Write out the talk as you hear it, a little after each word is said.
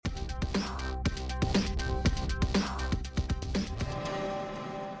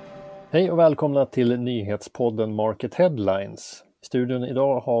Hej och välkomna till nyhetspodden Market Headlines. I studion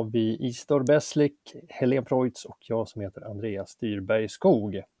idag har vi Isidor Beslik, Helene Preutz och jag som heter Andreas Dyrberg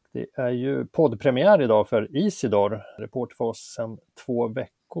Skog. Det är ju poddpremiär idag för Isidor, reporter för oss sedan 2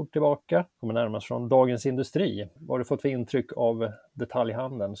 veckor tillbaka. Kommer närmast från Dagens Industri. Vad har du fått för intryck av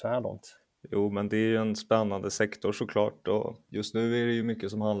detaljhandeln så här långt? Jo, men det är ju en spännande sektor såklart, och just nu är det ju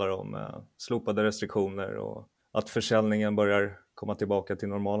mycket som handlar om slopade restriktioner och att försäljningen börjar komma tillbaka till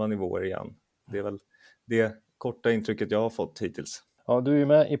normala nivåer igen. Det är väl det korta intrycket jag har fått hittills. Ja, du är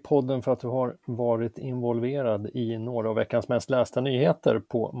med i podden för att du har varit involverad i några av veckans mest lästa nyheter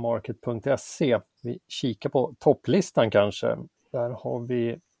på market.se. Vi kikar på topplistan kanske. Där har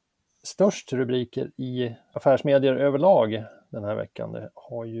vi störst rubriker i affärsmedier överlag den här veckan. Det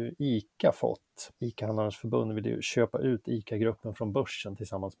har ju ICA fått. ICA-handlarnas förbund vill ju köpa ut ICA-gruppen från börsen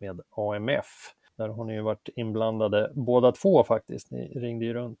tillsammans med AMF. Där har ni ju varit inblandade båda två faktiskt. Ni ringde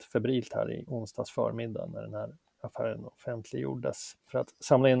ju runt febrilt här i onsdags förmiddag när den här affären offentliggjordes för att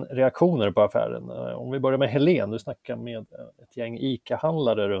samla in reaktioner på affären. Om vi börjar med Helene, du snackar med ett gäng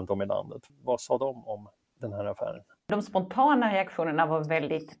ICA-handlare runt om i landet. Vad sa de om den här affären? De spontana reaktionerna var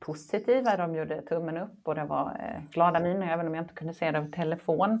väldigt positiva. De gjorde tummen upp och det var glada miner även om jag inte kunde se det av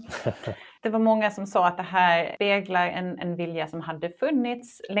telefon. Det var många som sa att det här speglar en vilja som hade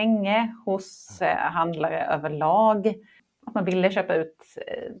funnits länge hos handlare överlag. Att man ville köpa ut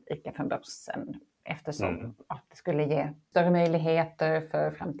ICA från börsen eftersom det skulle ge större möjligheter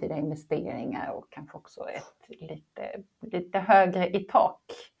för framtida investeringar och kanske också ett lite högre i tak.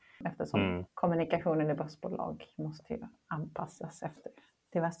 Eftersom kommunikationen i börsbolag måste ju anpassas efter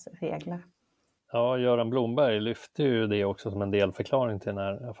diverse regler. Ja, Göran Blomberg lyfte ju det också som en delförklaring till den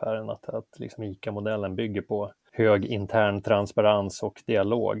här affären. Att liksom ICA-modellen bygger på hög intern transparens och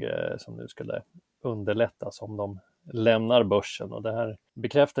dialog som nu skulle underlättas om de lämnar börsen. Och det här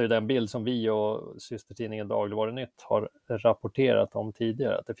bekräftar ju den bild som vi och systertidningen Dagligvarunytt har rapporterat om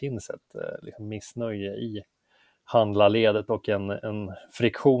tidigare. Att det finns ett liksom missnöje i handlarledet och en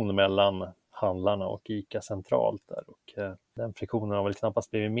friktion mellan handlarna och ICA centralt där. Och den friktionen har väl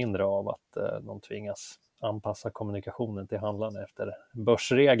knappast blivit mindre av att de tvingas anpassa kommunikationen till handlarna efter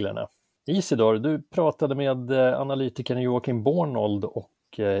börsreglerna. Isidor, du pratade med analytikern Joakim Bornold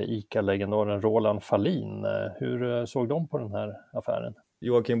och ICA-legendaren Roland Fahlin. Hur såg de på den här affären?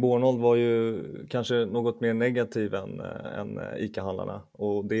 Joakim Bornold var ju kanske något mer negativ än ICA-handlarna,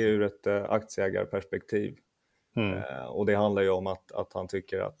 och det är ur ett aktieägarperspektiv. Och det handlar ju om att han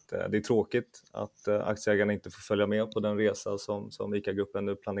tycker att det är tråkigt att aktieägarna inte får följa med på den resa som ICA-gruppen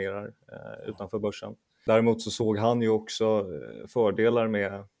nu planerar utanför börsen. Däremot så såg han ju också fördelar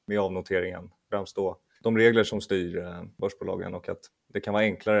med avnoteringen, främst då de regler som styr börsbolagen, och att det kan vara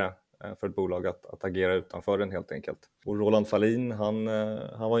enklare för ett bolag att agera utanför den helt enkelt. Och Roland Fahlin, han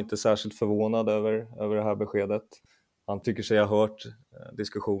var inte särskilt förvånad över det här beskedet. Han tycker sig ha hört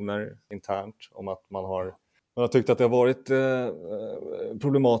diskussioner internt om att man har tyckt att det har varit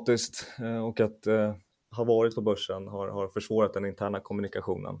problematiskt och att ha varit på börsen har försvårat den interna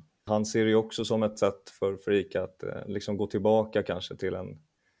kommunikationen. Han ser det också som ett sätt för ICA att liksom gå tillbaka kanske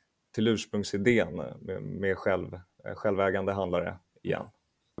till ursprungsidén med självägande handlare igen.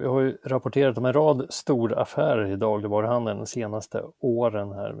 Vi har ju rapporterat om en rad stora affärer i dagligvaruhandeln de senaste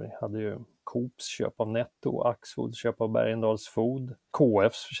åren här. Vi hade ju Coops köp av Netto, Axfoods köp av Bergendahls Food,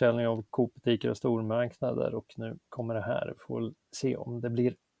 KFs försäljning av Coop-butiker och stormarknader, och nu kommer det här. Vi får se om det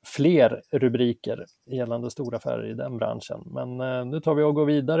blir fler rubriker gällande stora affärer i den branschen. Men nu tar vi och går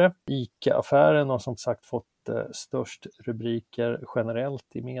vidare. ICA-affären har som sagt fått störst rubriker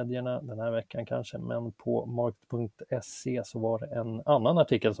generellt i medierna den här veckan kanske, men på market.se så var det en annan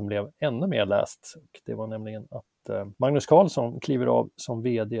artikel som blev ännu mer läst, och det var nämligen att Magnus Carlsson kliver av som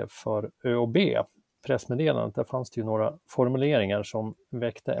vd för ÖoB. Pressmeddelandet, där fanns det ju några formuleringar som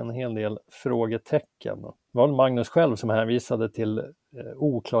väckte en hel del frågetecken. Det var Magnus själv som hänvisade till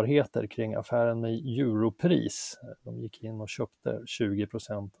oklarheter kring affären med Europris. De gick in och köpte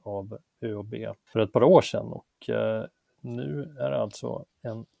 20% av ÖoB för ett par år sedan, och nu är det alltså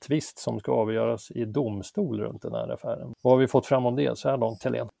en tvist som ska avgöras i domstol runt den här affären. Vad har vi fått fram om det så här långt,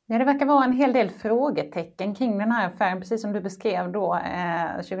 Helene? Ja, det verkar vara en hel del frågetecken kring den här affären, precis som du beskrev då.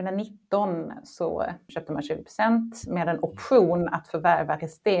 2019 så köpte man 20% med en option att förvärva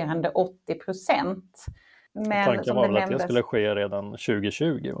resterande 80%. Men tanken var väl att det skulle ske redan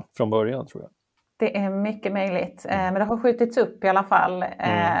 2020 från början, tror jag. Det är mycket möjligt, men det har skjutits upp i alla fall.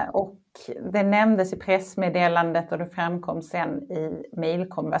 Och det nämndes i pressmeddelandet och det framkom sen i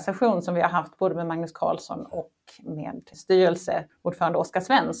mejlkonversation som vi har haft både med Magnus Carlsson och med styrelseordförande Oskar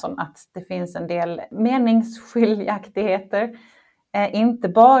Svensson, att det finns en del meningsskiljaktigheter Inte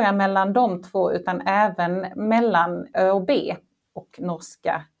bara mellan de två utan även mellan ÖoB och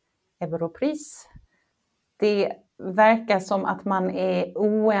norska Europris. Det verkar som att man är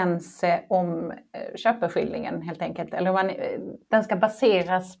oense om köpeskillingen helt enkelt. Eller den ska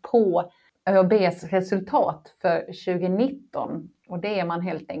baseras på ÖoBs resultat för 2019 och det är man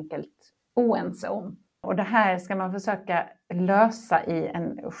helt enkelt oense om. Och det här ska man försöka lösa i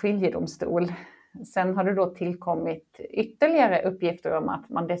en skiljedomstol. Sen har det då tillkommit ytterligare uppgifter om att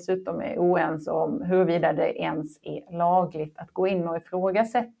man dessutom är oense om huruvida det ens är lagligt att gå in och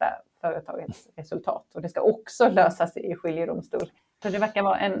ifrågasätta företagets resultat. Och det ska också lösas i skiljedomstol. Så det verkar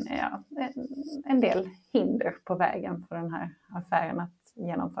vara en del hinder på vägen för den här affären att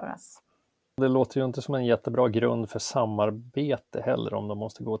genomföras. Det låter ju inte som en jättebra grund för samarbete heller om de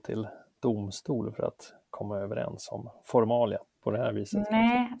måste gå till domstol för att komma överens om formalia på det här viset.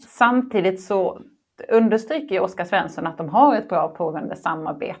 Nej, samtidigt så understryker ju Oskar Svensson att de har ett bra pågående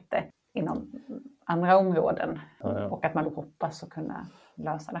samarbete inom andra områden och att man hoppas att kunna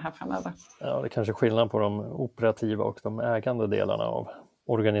lösa det här framöver. Ja, det är kanske skillnad på de operativa och de ägande delarna av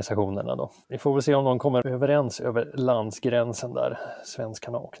organisationerna då. Vi får väl se om de kommer överens över landsgränsen där,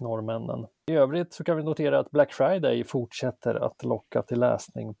 svenskarna och norrmännen. I övrigt så kan vi notera att Black Friday fortsätter att locka till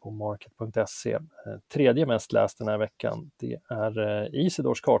läsning på market.se. Tredje mest läst den här veckan, det är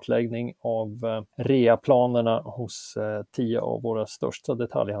Isidors kartläggning av reaplanerna hos 10 av våra största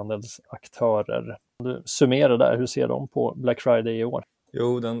detaljhandelsaktörer. Du summerar där, hur ser de på Black Friday i år?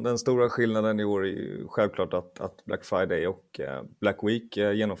 Jo, den stora skillnaden i år är ju självklart att Black Friday och Black Week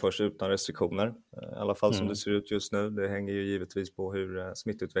genomförs utan restriktioner. I alla fall som det ser ut just nu. Det hänger ju givetvis på hur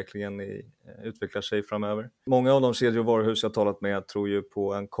smittutvecklingen utvecklar sig framöver. Många av de kedjor och varuhus jag talat med tror ju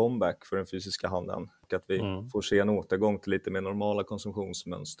på en comeback för den fysiska handeln. Och att vi får se en återgång till lite mer normala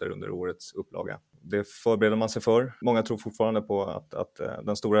konsumtionsmönster under årets upplaga. Det förbereder man sig för. Många tror fortfarande på att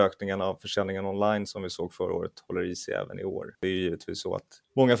den stora ökningen av försäljningen online som vi såg förra året håller i sig även i år. Det är ju givetvis så att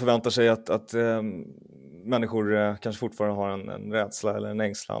många förväntar sig att människor kanske fortfarande har en rädsla eller en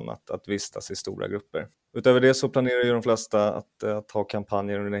ängslan att vistas i stora grupper. Utöver det så planerar ju de flesta att ha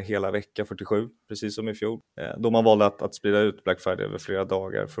kampanjer under hela vecka 47, precis som i fjol. Då man valde att sprida ut Black Friday över flera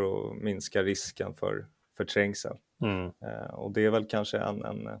dagar för att minska risken för trängsel. Och det är väl kanske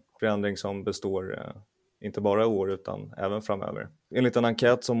en förändring som består inte bara i år utan även framöver. Enligt en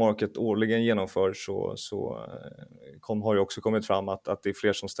enkät som Market årligen genomför har det också kommit fram att det är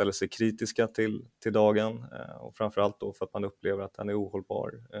fler som ställer sig kritiska till dagen och framförallt då för att man upplever att den är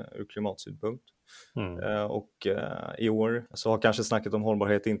ohållbar ur klimatsynpunkt. Och i år så har kanske snacket om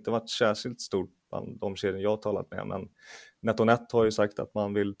hållbarhet inte varit särskilt stort bland de kedjor jag har talat med, men NetOnNet har ju sagt att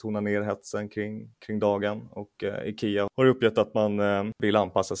man vill tona ner hetsen kring dagen och IKEA har uppgett att man vill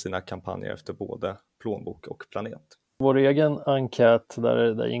anpassa sina kampanjer efter både plånbok och planet. Vår egen enkät,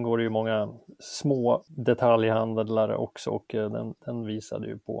 där ingår det ju många små detaljhandlare också och den visade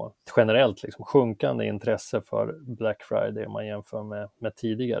ju på ett generellt liksom sjunkande intresse för Black Friday om man jämför med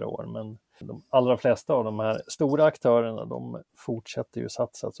tidigare år. Men de allra flesta av de här stora aktörerna de fortsätter ju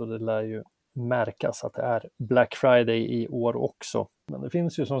satsa, så det lär ju märkas att det är Black Friday i år också. Men det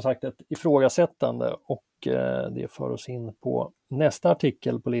finns ju som sagt ett ifrågasättande och det för oss in på nästa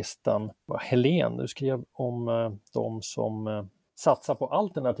artikel på listan. Helene, du skrev om de som satsar på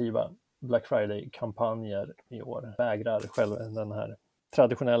alternativa Black Friday-kampanjer i år. Vägrar själv den här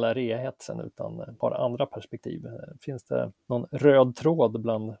traditionella reahetsen utan har andra perspektiv. Finns det någon röd tråd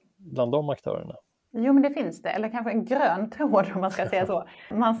bland de aktörerna? Jo, men det finns det. Eller kanske en grön tråd om man ska säga så.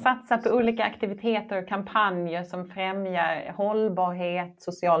 Man satsar på olika aktiviteter och kampanjer som främjar hållbarhet,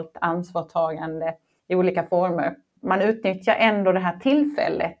 socialt ansvarstagande i olika former. Man utnyttjar ändå det här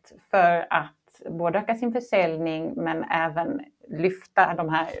tillfället för att både öka sin försäljning men även lyfta de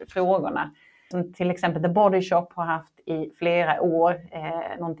här frågorna. Som till exempel The Body Shop har haft i flera år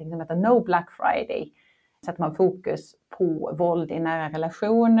någonting som heter No Black Friday. Så att man fokus på våld i nära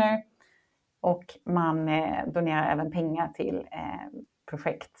relationer. Och man donerar även pengar till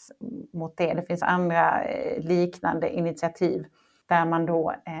projekt mot det. Det finns andra liknande initiativ där man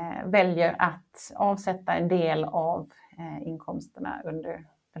då väljer att avsätta en del av inkomsterna under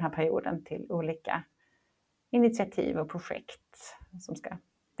den här perioden till olika initiativ och projekt som ska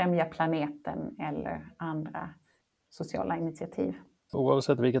främja planeten eller andra sociala initiativ.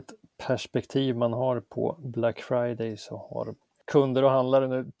 Oavsett vilket perspektiv man har på Black Friday så har kunder och handlare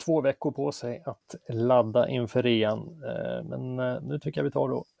nu 2 veckor på sig att ladda inför rean. Men nu tycker jag vi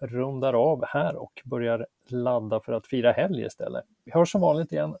tar och rundar av här och börjar ladda för att fira helg istället. Vi hörs som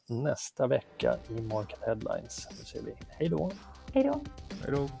vanligt igen nästa vecka i Market Headlines. Nu säger vi hej då. Hej då.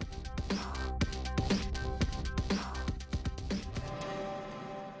 Hej då.